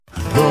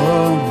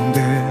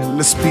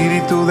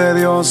Espíritu de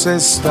Dios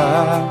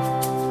está,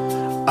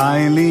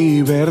 hay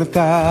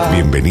libertad.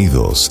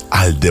 Bienvenidos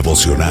al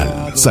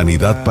devocional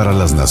Sanidad para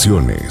las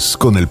Naciones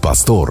con el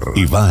pastor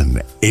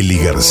Iván Eli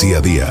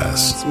García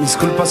Díaz. Mis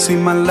culpas y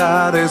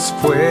maldades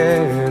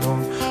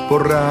fueron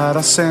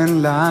borradas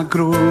en la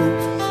cruz,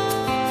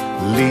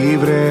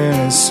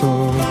 libre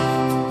soy.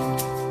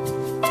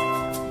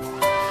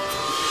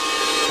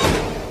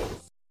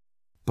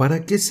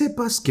 Para que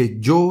sepas que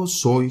yo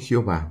soy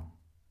Jehová.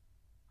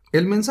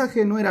 El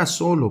mensaje no era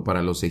solo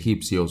para los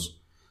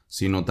egipcios,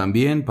 sino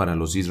también para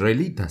los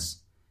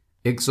israelitas.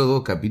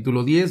 Éxodo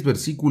capítulo 10,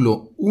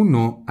 versículo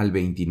 1 al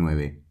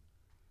 29.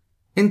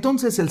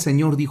 Entonces el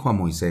Señor dijo a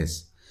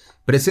Moisés: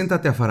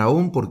 Preséntate a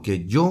Faraón,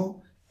 porque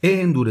yo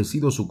he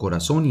endurecido su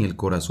corazón y el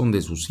corazón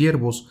de sus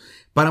siervos,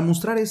 para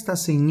mostrar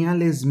estas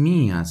señales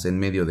mías en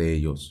medio de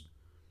ellos.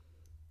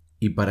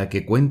 Y para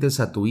que cuentes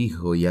a tu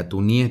hijo y a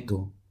tu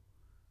nieto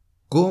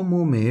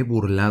cómo me he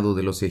burlado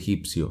de los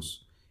egipcios,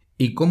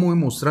 y cómo he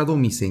mostrado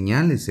mis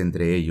señales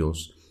entre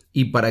ellos,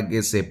 y para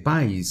que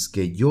sepáis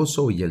que yo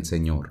soy el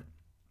Señor.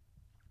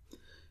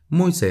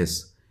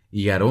 Moisés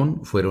y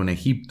Aarón fueron a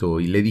Egipto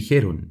y le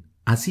dijeron: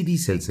 Así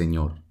dice el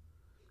Señor,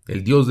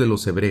 el Dios de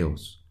los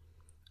hebreos: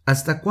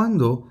 ¿Hasta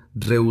cuándo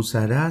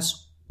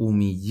rehusarás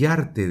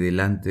humillarte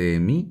delante de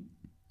mí?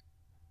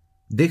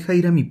 Deja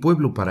ir a mi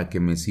pueblo para que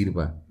me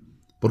sirva.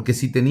 Porque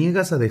si te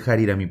niegas a dejar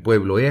ir a mi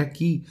pueblo, he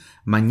aquí,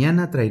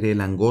 mañana traeré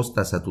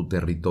langostas a tu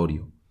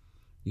territorio,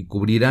 y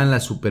cubrirán la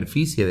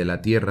superficie de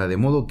la tierra, de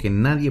modo que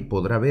nadie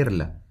podrá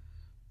verla.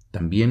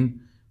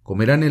 También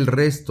comerán el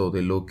resto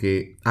de lo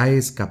que ha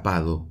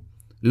escapado.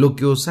 Lo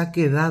que os ha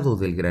quedado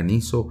del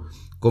granizo,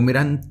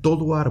 comerán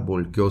todo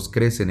árbol que os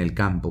crece en el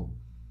campo,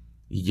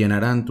 y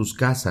llenarán tus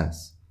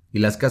casas, y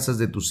las casas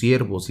de tus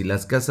siervos, y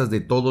las casas de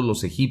todos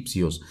los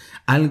egipcios,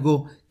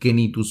 algo que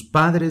ni tus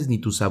padres ni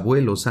tus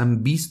abuelos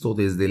han visto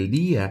desde el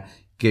día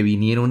que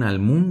vinieron al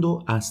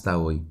mundo hasta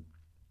hoy.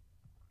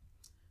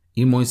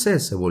 Y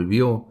Moisés se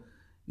volvió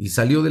y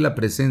salió de la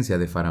presencia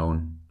de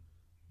Faraón.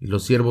 Y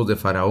los siervos de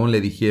Faraón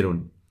le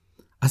dijeron: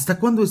 ¿Hasta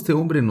cuándo este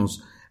hombre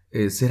nos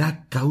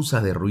será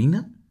causa de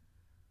ruina?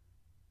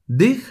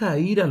 Deja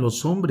ir a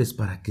los hombres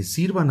para que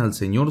sirvan al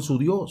Señor su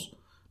Dios.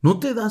 ¿No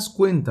te das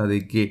cuenta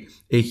de que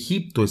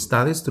Egipto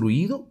está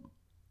destruido?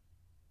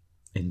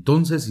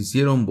 Entonces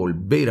hicieron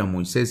volver a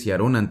Moisés y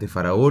Aarón ante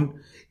Faraón,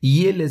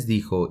 y él les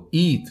dijo: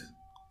 Id,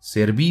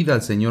 servid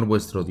al Señor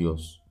vuestro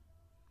Dios.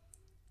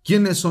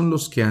 ¿Quiénes son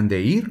los que han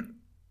de ir?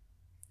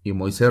 Y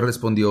Moisés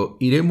respondió: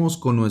 Iremos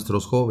con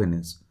nuestros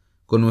jóvenes,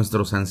 con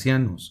nuestros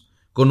ancianos,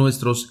 con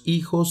nuestros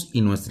hijos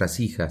y nuestras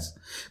hijas,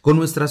 con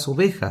nuestras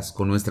ovejas,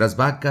 con nuestras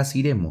vacas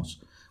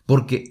iremos,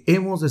 porque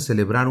hemos de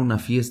celebrar una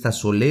fiesta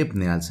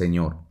solemne al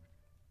Señor.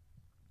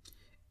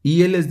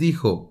 Y él les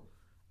dijo: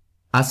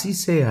 Así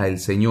sea el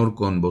Señor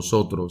con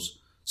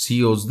vosotros,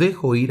 si os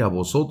dejo ir a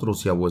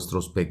vosotros y a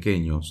vuestros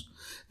pequeños.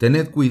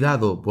 Tened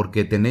cuidado,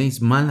 porque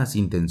tenéis malas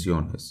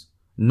intenciones.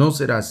 No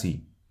será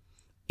así.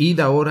 Id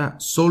ahora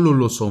solo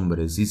los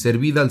hombres y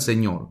servid al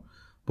Señor,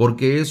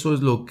 porque eso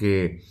es lo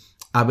que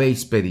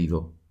habéis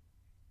pedido.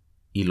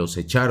 Y los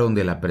echaron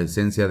de la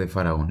presencia de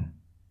Faraón.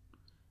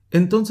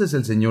 Entonces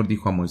el Señor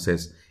dijo a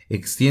Moisés: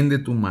 Extiende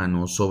tu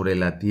mano sobre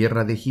la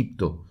tierra de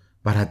Egipto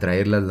para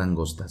traer las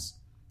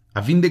langostas,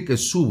 a fin de que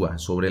suba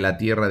sobre la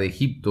tierra de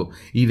Egipto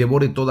y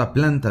devore toda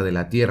planta de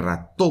la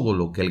tierra, todo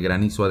lo que el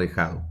granizo ha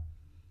dejado.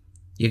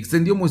 Y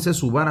extendió Moisés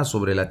su vara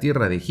sobre la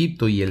tierra de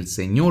Egipto, y el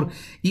Señor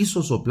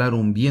hizo soplar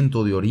un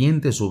viento de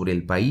oriente sobre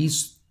el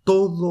país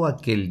todo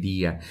aquel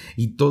día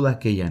y toda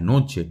aquella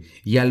noche,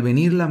 y al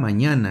venir la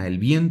mañana el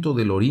viento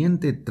del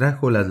oriente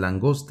trajo las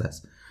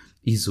langostas,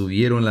 y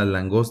subieron las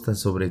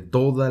langostas sobre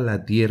toda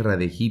la tierra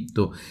de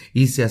Egipto,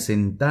 y se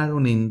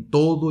asentaron en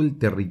todo el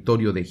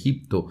territorio de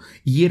Egipto,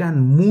 y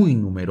eran muy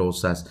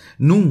numerosas.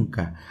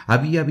 Nunca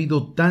había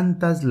habido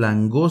tantas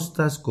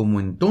langostas como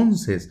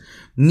entonces,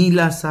 ni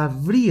las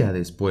habría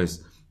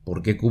después,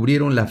 porque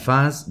cubrieron la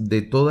faz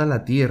de toda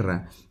la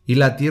tierra, y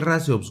la tierra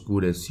se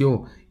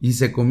oscureció, y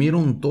se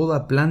comieron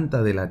toda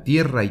planta de la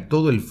tierra y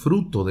todo el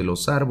fruto de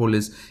los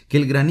árboles que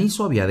el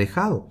granizo había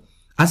dejado.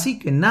 Así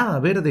que nada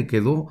verde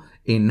quedó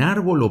en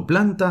árbol o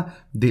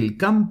planta del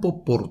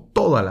campo por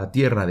toda la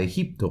tierra de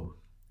Egipto.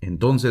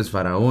 Entonces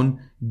Faraón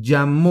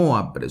llamó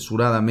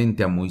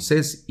apresuradamente a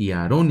Moisés y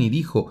a Aarón y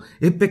dijo: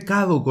 He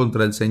pecado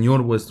contra el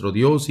Señor vuestro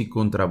Dios y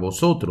contra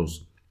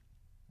vosotros.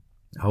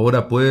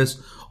 Ahora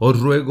pues os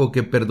ruego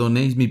que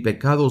perdonéis mi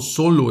pecado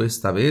solo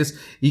esta vez,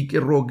 y que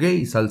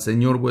roguéis al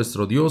Señor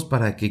vuestro Dios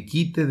para que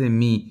quite de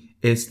mí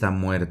esta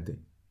muerte.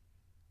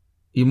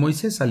 Y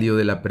Moisés salió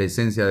de la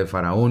presencia de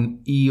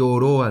Faraón y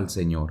oró al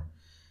Señor.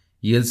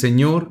 Y el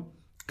Señor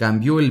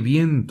cambió el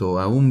viento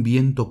a un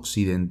viento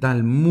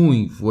occidental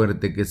muy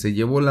fuerte, que se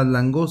llevó las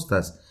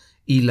langostas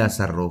y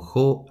las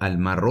arrojó al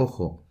Mar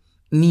Rojo.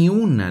 Ni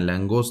una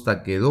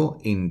langosta quedó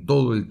en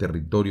todo el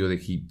territorio de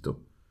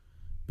Egipto.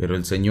 Pero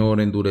el Señor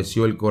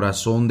endureció el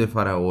corazón de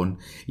Faraón,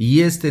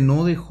 y éste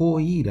no dejó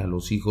ir a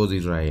los hijos de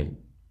Israel.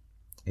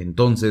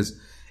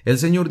 Entonces el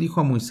Señor dijo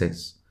a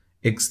Moisés: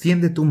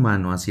 extiende tu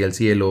mano hacia el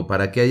cielo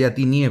para que haya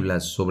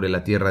tinieblas sobre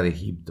la tierra de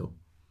Egipto,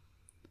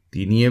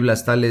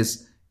 tinieblas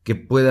tales que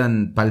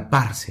puedan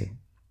palparse.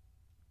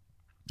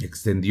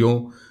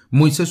 Extendió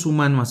Moisés su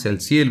mano hacia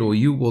el cielo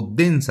y hubo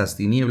densas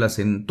tinieblas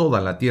en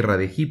toda la tierra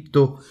de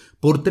Egipto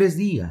por 3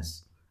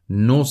 días.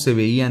 No se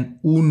veían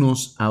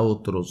unos a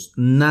otros,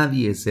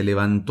 nadie se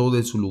levantó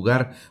de su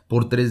lugar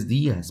por 3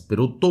 días,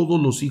 pero todos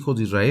los hijos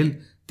de Israel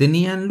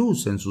tenían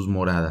luz en sus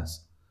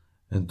moradas.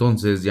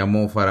 Entonces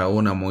llamó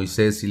Faraón a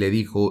Moisés y le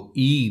dijo: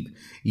 Id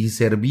y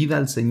servid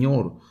al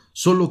Señor,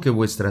 solo que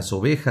vuestras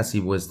ovejas y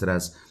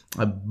vuestras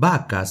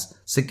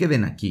vacas se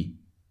queden aquí.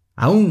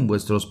 Aún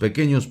vuestros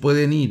pequeños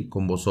pueden ir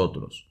con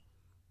vosotros.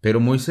 Pero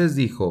Moisés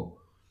dijo: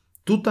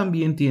 Tú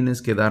también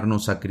tienes que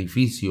darnos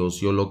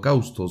sacrificios y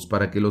holocaustos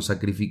para que los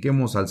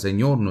sacrifiquemos al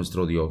Señor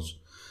nuestro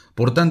Dios.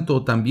 Por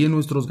tanto, también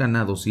nuestros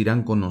ganados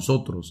irán con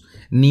nosotros,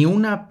 ni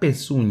una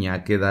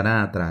pezuña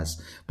quedará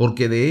atrás,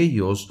 porque de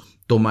ellos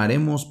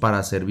tomaremos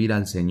para servir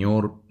al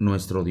Señor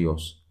nuestro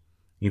Dios.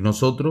 Y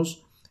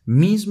nosotros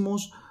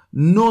mismos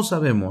no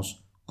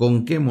sabemos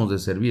con qué hemos de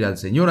servir al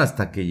Señor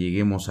hasta que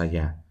lleguemos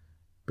allá.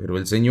 Pero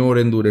el Señor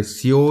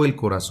endureció el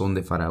corazón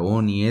de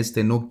Faraón y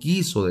éste no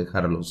quiso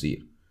dejarlos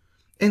ir.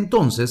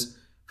 Entonces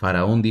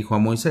Faraón dijo a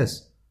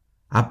Moisés: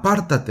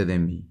 Apártate de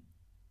mí,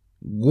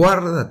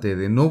 guárdate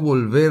de no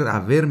volver a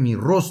ver mi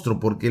rostro,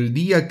 porque el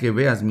día que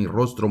veas mi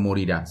rostro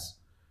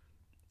morirás.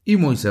 Y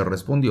Moisés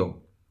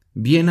respondió: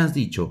 Bien has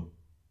dicho,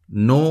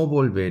 no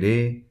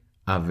volveré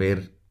a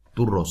ver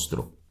tu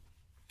rostro.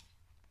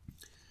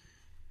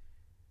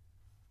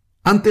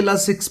 Ante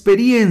las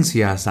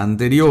experiencias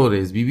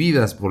anteriores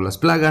vividas por las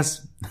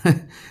plagas,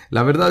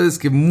 la verdad es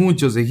que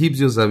muchos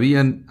egipcios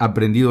habían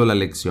aprendido la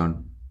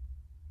lección.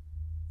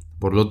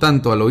 Por lo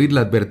tanto, al oír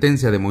la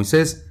advertencia de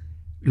Moisés,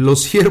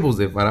 los siervos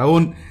de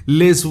Faraón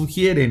le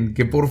sugieren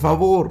que por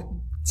favor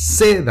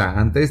ceda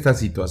ante esta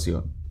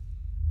situación.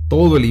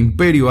 Todo el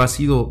imperio ha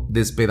sido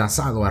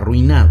despedazado,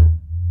 arruinado.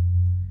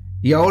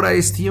 Y ahora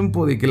es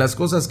tiempo de que las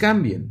cosas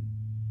cambien.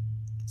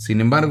 Sin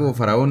embargo,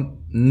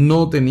 Faraón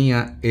no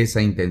tenía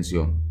esa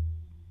intención.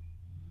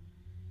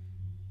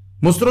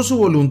 Mostró su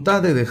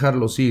voluntad de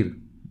dejarlos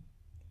ir,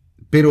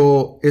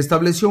 pero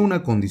estableció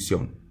una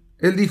condición.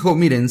 Él dijo: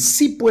 miren,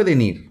 sí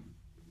pueden ir,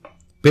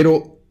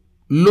 pero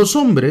los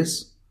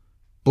hombres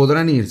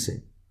podrán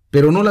irse,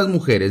 pero no las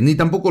mujeres, ni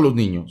tampoco los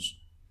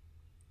niños.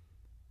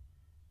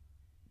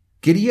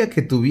 Quería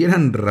que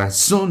tuvieran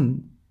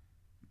razón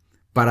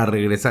para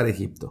regresar a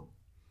Egipto.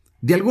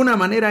 De alguna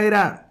manera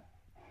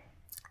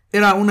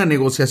era una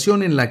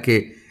negociación en la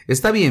que,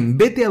 está bien,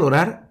 vete a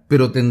adorar,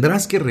 pero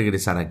tendrás que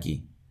regresar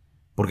aquí,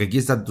 porque aquí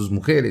están tus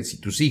mujeres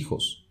y tus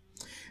hijos.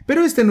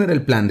 Pero este no era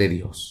el plan de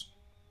Dios,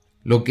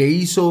 lo que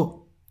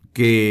hizo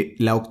que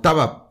la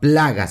 8ª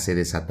plaga se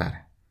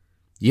desatara.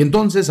 Y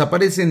entonces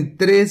aparecen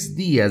 3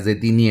 días de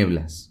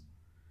tinieblas.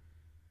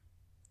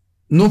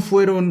 No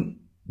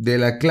fueron de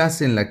la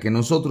clase en la que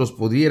nosotros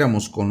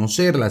pudiéramos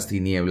conocer las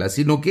tinieblas,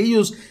 sino que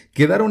ellos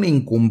quedaron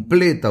en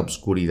completa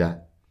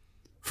oscuridad.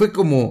 Fue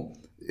como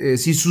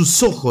si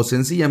sus ojos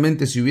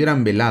sencillamente se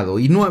hubieran velado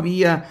y no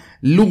había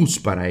luz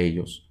para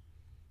ellos.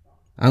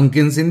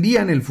 Aunque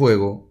encendían el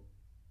fuego,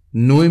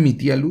 no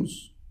emitía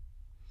luz.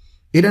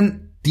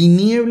 Eran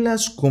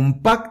tinieblas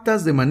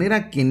compactas de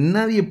manera que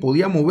nadie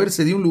podía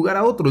moverse de un lugar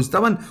a otro.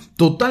 Estaban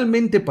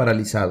totalmente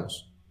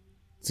paralizados.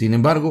 Sin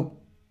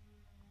embargo,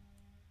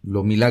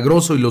 lo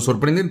milagroso y lo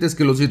sorprendente es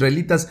que los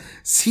israelitas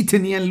sí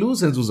tenían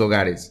luz en sus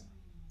hogares.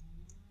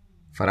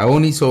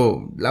 Faraón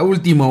hizo la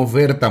última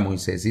oferta a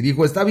Moisés y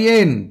dijo: está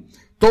bien,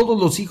 todos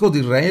los hijos de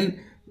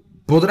Israel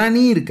podrán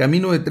ir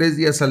camino de 3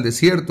 días al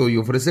desierto y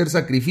ofrecer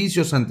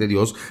sacrificios ante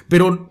Dios,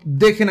 pero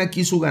dejen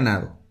aquí su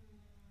ganado.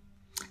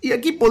 Y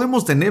aquí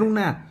podemos tener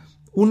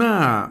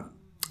una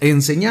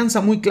enseñanza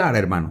muy clara,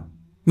 hermano.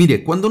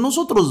 Mire, cuando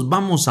nosotros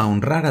vamos a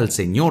honrar al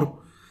Señor,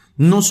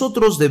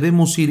 nosotros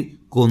debemos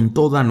ir con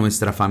toda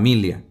nuestra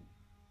familia.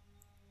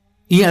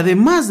 Y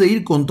además de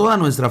ir con toda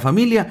nuestra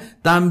familia,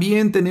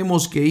 también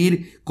tenemos que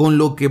ir con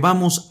lo que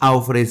vamos a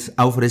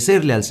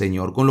ofrecerle al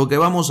Señor, con lo que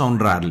vamos a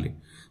honrarle.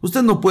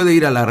 Usted no puede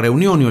ir a la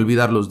reunión y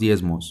olvidar los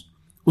diezmos.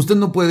 Usted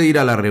no puede ir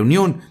a la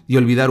reunión y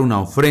olvidar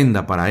una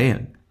ofrenda para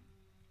Él.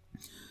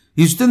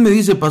 Y usted me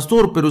dice: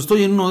 pastor, pero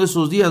estoy en uno de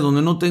esos días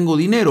donde no tengo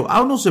dinero.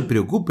 No se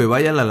preocupe,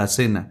 vaya a la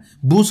alacena,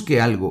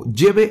 busque algo,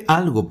 lleve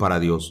algo para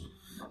Dios.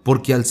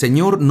 Porque al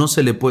Señor no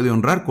se le puede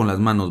honrar con las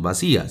manos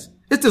vacías.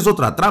 Esta es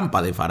otra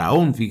trampa de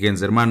Faraón,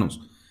 fíjense,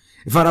 hermanos.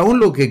 Faraón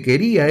lo que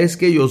quería es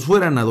que ellos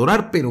fueran a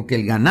adorar, pero que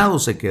el ganado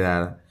se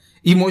quedara.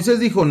 Y Moisés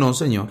dijo: no,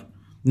 Señor,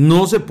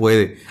 no se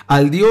puede.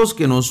 Al Dios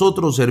que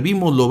nosotros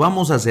servimos lo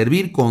vamos a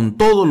servir con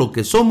todo lo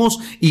que somos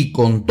y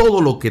con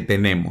todo lo que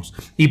tenemos.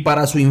 Y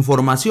para su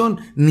información,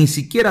 ni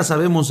siquiera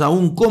sabemos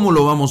aún cómo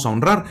lo vamos a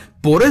honrar.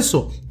 Por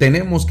eso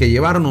tenemos que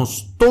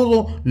llevarnos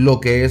todo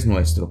lo que es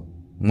nuestro.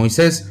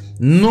 Moisés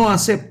no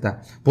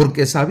acepta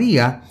porque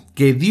sabía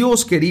que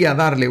Dios quería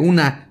darle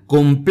una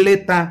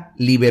completa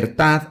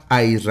libertad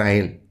a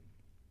Israel.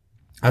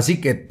 Así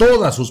que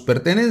todas sus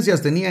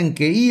pertenencias tenían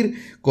que ir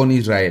con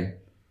Israel.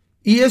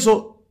 Y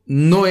eso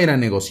no era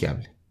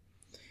negociable.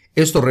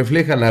 Esto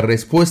refleja la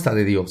respuesta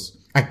de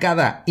Dios a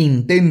cada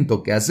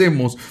intento que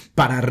hacemos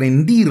para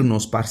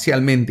rendirnos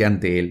parcialmente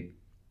ante Él.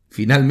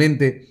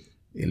 Finalmente,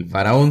 el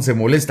faraón se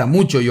molesta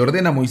mucho y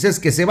ordena a Moisés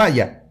que se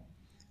vaya.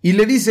 Y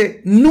le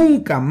dice: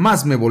 nunca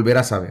más me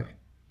volverás a ver.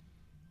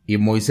 Y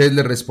Moisés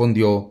le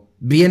respondió: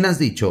 bien has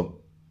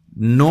dicho,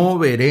 no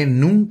veré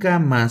nunca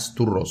más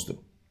tu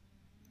rostro.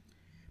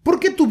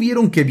 ¿Por qué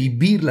tuvieron que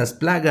vivir las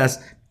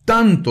plagas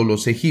tanto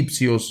los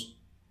egipcios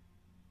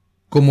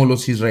como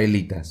los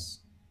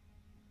israelitas?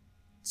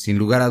 Sin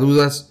lugar a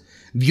dudas,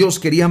 Dios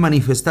quería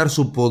manifestar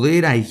su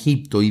poder a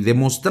Egipto y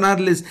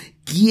demostrarles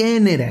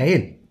quién era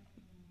Él.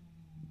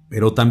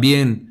 Pero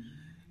también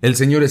el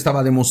Señor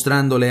estaba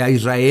demostrándole a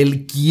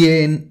Israel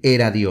quién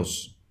era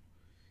Dios.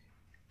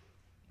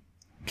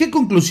 ¿Qué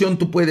conclusión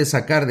tú puedes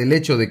sacar del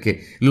hecho de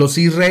que los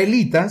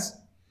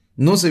israelitas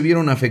no se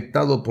vieron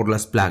afectados por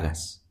las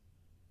plagas?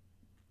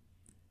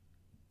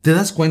 ¿Te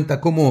das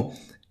cuenta cómo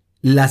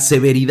la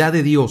severidad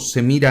de Dios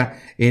se mira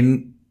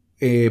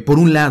por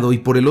un lado y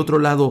por el otro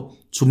lado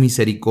su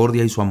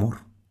misericordia y su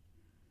amor?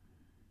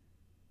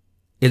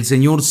 El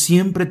Señor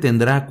siempre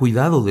tendrá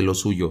cuidado de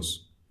los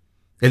suyos.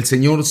 El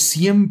Señor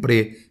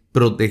siempre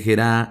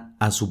protegerá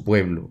a su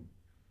pueblo.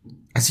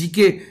 Así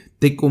que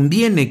te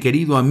conviene,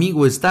 querido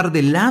amigo, estar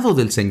del lado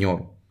del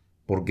Señor,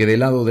 porque del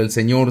lado del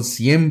Señor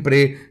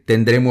siempre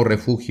tendremos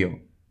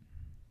refugio.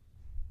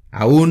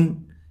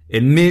 Aún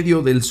en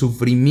medio del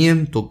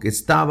sufrimiento que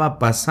estaba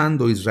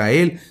pasando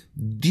Israel,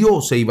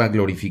 Dios se iba a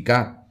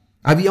glorificar.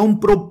 Había un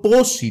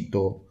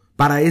propósito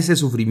para ese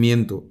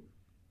sufrimiento.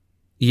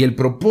 Y el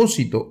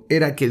propósito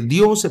era que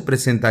Dios se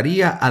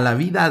presentaría a la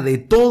vida de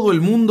todo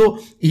el mundo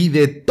y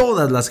de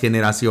todas las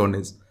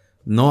generaciones.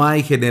 No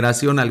hay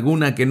generación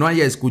alguna que no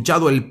haya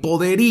escuchado el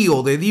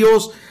poderío de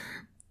Dios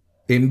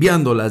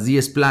enviando las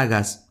 10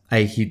 plagas a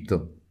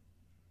Egipto.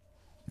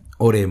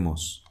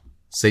 Oremos.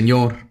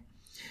 Señor,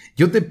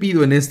 yo te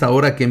pido en esta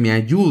hora que me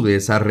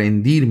ayudes a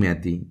rendirme a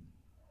ti.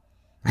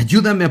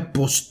 Ayúdame a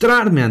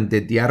postrarme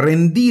ante ti, a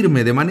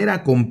rendirme de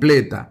manera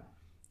completa.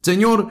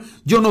 Señor,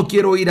 yo no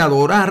quiero ir a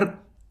adorar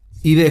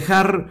y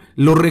dejar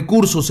los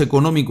recursos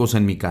económicos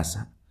en mi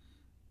casa.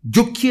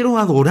 Yo quiero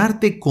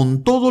adorarte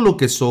con todo lo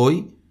que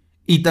soy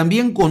y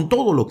también con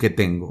todo lo que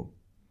tengo.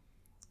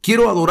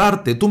 Quiero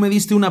adorarte. Tú me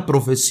diste una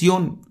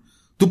profesión.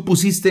 Tú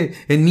pusiste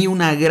en mí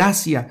una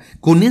gracia.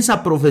 Con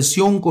esa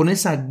profesión, con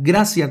esa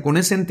gracia, con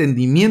ese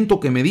entendimiento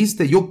que me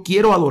diste, yo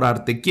quiero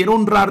adorarte, quiero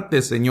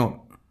honrarte,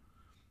 Señor.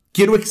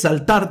 Quiero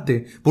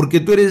exaltarte porque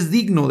tú eres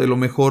digno de lo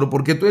mejor,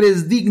 porque tú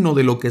eres digno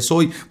de lo que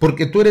soy,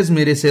 porque tú eres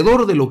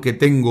merecedor de lo que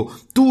tengo.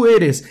 Tú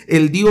eres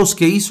el Dios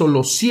que hizo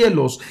los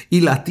cielos y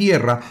la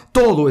tierra.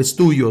 Todo es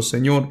tuyo,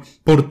 Señor.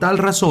 Por tal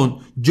razón,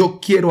 yo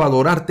quiero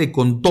adorarte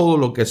con todo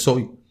lo que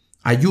soy.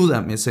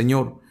 Ayúdame,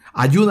 Señor.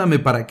 Ayúdame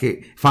para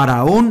que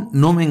Faraón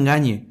no me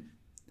engañe.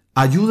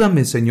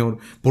 Ayúdame, Señor,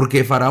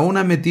 porque Faraón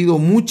ha metido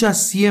mucha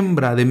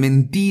siembra de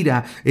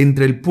mentira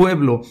entre el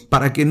pueblo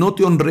para que no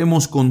te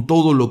honremos con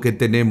todo lo que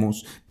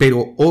tenemos.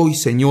 Pero hoy,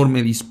 Señor,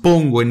 me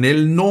dispongo en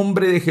el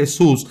nombre de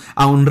Jesús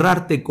a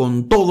honrarte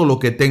con todo lo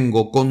que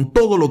tengo, con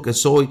todo lo que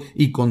soy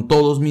y con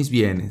todos mis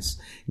bienes.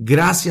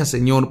 Gracias,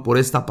 Señor, por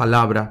esta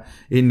palabra.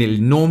 En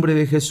el nombre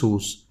de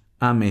Jesús.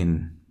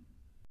 Amén.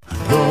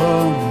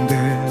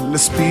 Donde el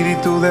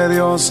Espíritu de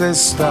Dios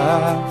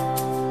está,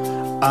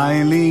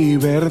 hay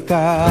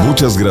libertad.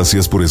 Muchas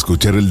gracias por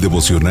escuchar el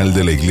devocional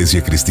de la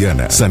Iglesia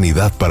Cristiana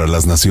Sanidad para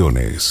las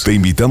Naciones. Te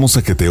invitamos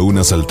a que te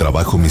unas al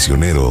trabajo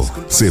misionero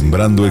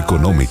Sembrando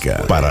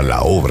Económica para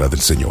la obra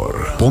del Señor.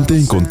 Ponte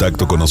en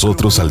contacto con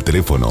nosotros al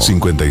teléfono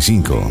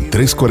 55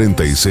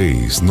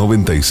 346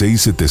 96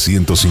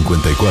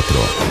 754.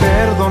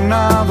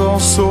 Perdonado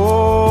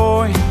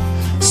soy,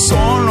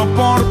 solo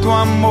por tu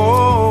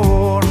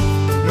amor,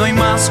 no hay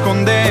más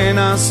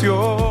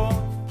condenación.